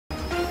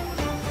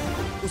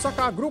Usa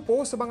ka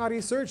grupo sa mga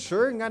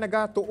researcher nga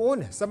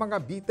nagatuon sa mga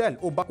beetle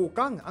o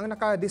bakukang ang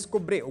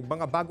nakadiskubre og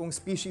mga bagong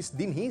species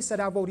dinhi sa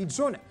Davao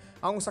Region.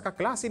 Ang usa ka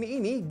klase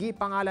niini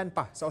gipangalan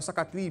pa sa usa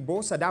ka tribo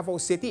sa Davao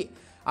City.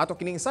 Ato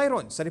kining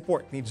sayron sa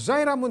report ni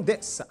Jaira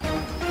Mundes.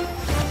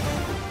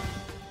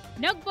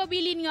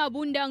 Nagpabilin nga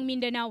abunda ang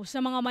Mindanao sa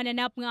mga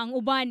mananap nga ang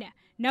uban.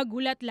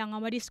 Naghulat lang nga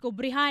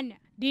madiskobrehan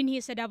dinhi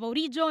sa Davao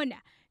Region.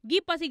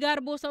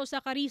 Gipasigarbo sa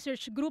usa ka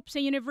research group sa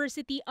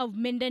University of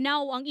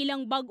Mindanao ang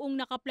ilang bag-ong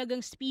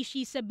nakaplagang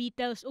species sa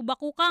beetles o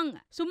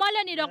bakukang. Sumala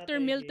ni Dr.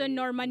 Milton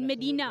Norman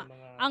Medina,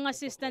 ang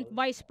Assistant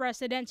Vice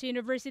President sa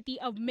University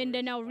of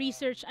Mindanao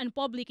Research and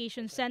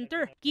Publication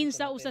Center.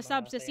 Kinsa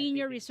usasab sa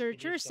senior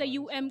researchers sa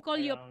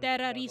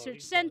Coleoptera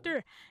Research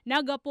Center,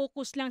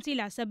 nagapokus lang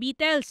sila sa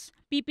beetles.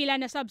 Pipila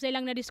na sab sa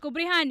ilang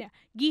nadiskobrehan,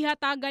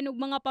 gihatagan og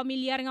mga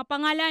pamilyar nga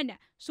pangalan,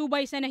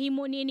 subay sa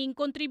nahimo niining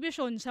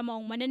kontribusyon sa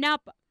maong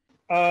mananap.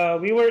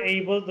 We were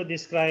able to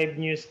describe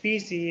new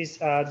species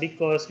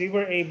because we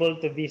were able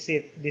to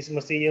visit these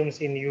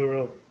museums in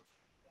Europe.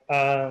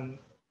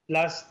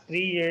 Last 3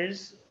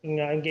 years,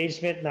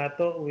 engagement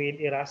nato with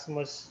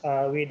Erasmus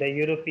with the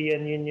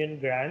European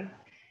Union grant.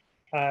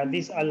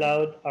 This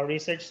allowed our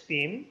research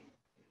team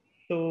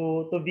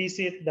to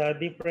visit the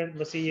different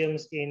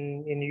museums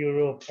in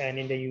Europe and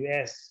in the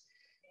US.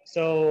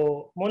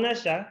 So muna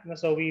siya,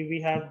 so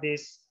we have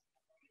this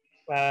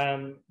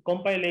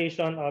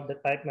compilation of the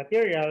type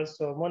materials,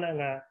 so muna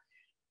nga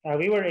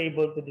we were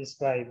able to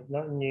describe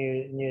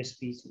new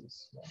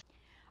species.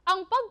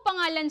 Ang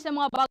pagpangalan sa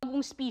mga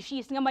bagong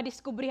species nga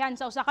madiskubrehan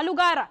sa usa ka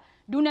lugar,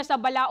 duna sa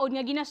balaod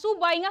nga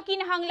ginasubay nga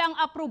kinahanglang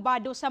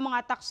aprobado sa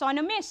mga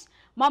taxonomists.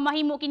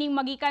 Mamahimo kining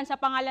magikan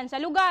sa pangalan sa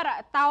lugar,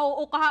 tao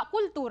o kaha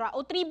kultura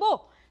o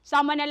tribo.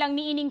 Sama na lang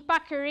niining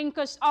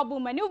Pakyrinkos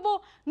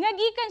Obumanuvo nga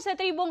gikan sa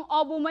tribong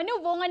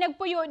Obumanuvo nga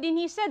nagpuyo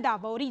dinhi sa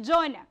Davao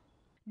Region.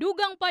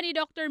 Dugang pa ni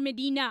Dr.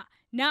 Medina,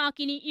 naa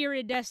kini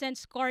iridescent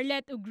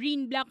scarlet o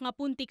green-black nga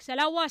puntik sa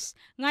lawas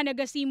nga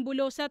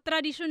nagasimbolo sa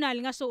tradisyonal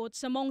nga suot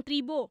sa maong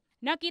tribo.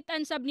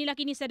 Nakitaan sab nila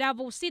kini sa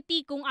Davao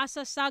City kung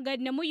asa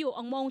sagad na muyo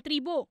ang maong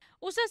tribo.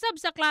 Usasab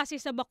sa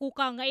klase sa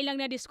bakukang nga ilang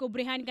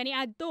nadiskobrehan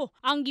kaniadto,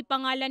 ang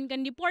gipangalan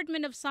kan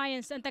Department of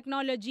Science and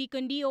Technology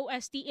kan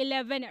DOST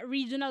 11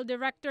 Regional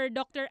Director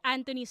Dr.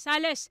 Anthony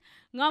Sales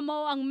nga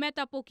mao ang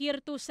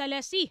Metapokyrtus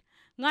salesi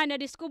nga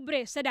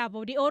nadiskubre sa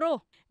Davao de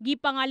Oro.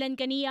 Gipangalan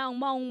kaniya ang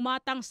maong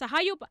matang sa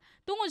hayop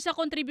tungod sa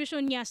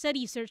kontribusyon niya sa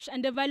research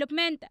and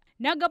development.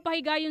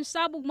 Nagapahigayon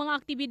sabog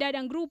mga aktibidad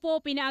ang grupo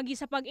pinaagi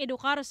sa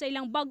pag-edukar sa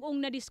ilang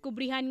bag-ong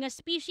nadiskubrehan nga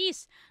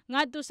species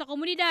ngadto sa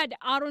komunidad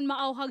aron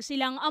maauhag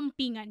silang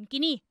ampingan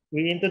kini.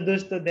 We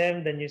introduced to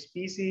them the new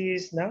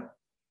species, no?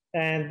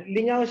 And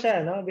lingaw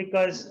siya, no?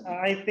 Because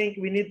I think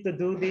we need to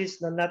do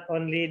this, no? Not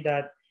only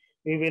that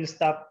we will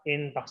stop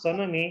in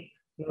taxonomy,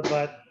 no?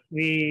 But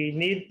we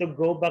need to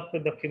go back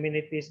to the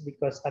communities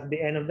because at the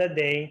end of the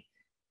day,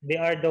 they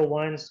are the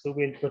ones who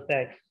will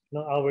protect,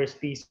 no, our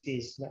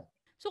species. No?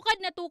 Sukad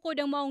natukod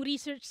ang maong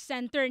research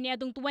center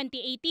niadtong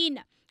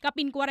 2018.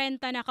 Kapin 40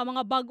 na ka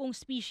mga bagong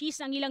species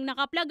ang ilang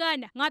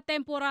nakaplagan nga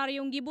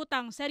temporaryong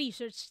gibutang sa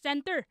research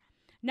center.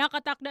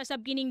 Nakatakda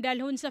sab kining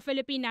dalhon sa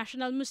Philippine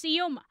National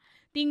Museum.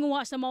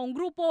 Tinguha sa maong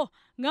grupo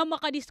nga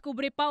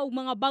makadiskubre pa og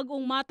mga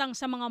bagong matang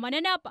sa mga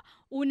mananap,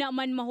 una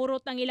man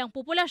mahurot ang ilang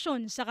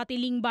populasyon sa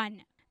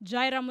katilingban.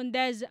 Jaira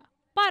Mundes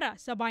para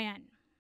sa Bayan.